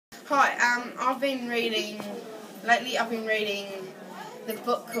Hi, I've been reading the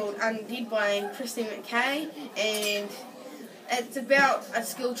book called Undead by Kirsty McKay, and it's about a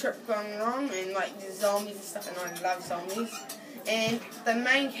school trip going wrong and like the zombies and stuff, and I love zombies. And the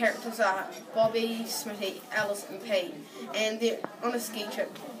main characters are Bobby, Smitty, Alice and Pete, and they're on a ski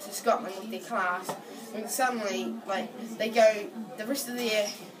trip to Scotland with their class, and suddenly the rest of their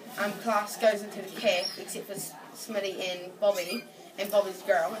class goes into the cab except for Smitty and Bobby's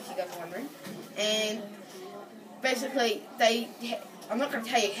girl, if you guys are wondering. And basically I'm not going to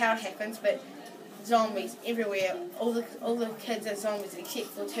tell you how it happens, but zombies everywhere. All the kids are zombies except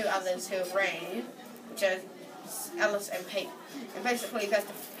for two others who have ran, which are Alice and Pete. And basically they have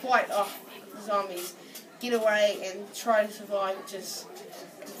to fight off the zombies, get away and try to survive, which is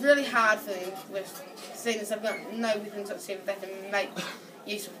really hard for them seeing as they've got no weapons whatsoever. They have to make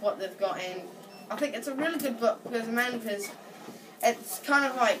use of what they've got, and I think it's a really good book because it's kind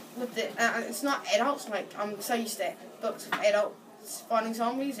of like it's not adults. Like, I'm so used to books with adults fighting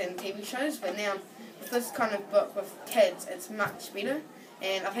zombies and TV shows, but now with this kind of book with kids, it's much better,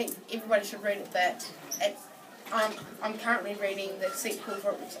 and I think everybody should read it. But I'm currently reading the sequel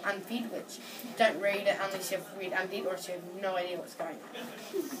for Undead, which don't read it unless you've read Undead or if you have no idea what's going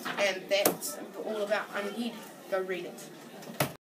on. And that's all about Undead. Go read it.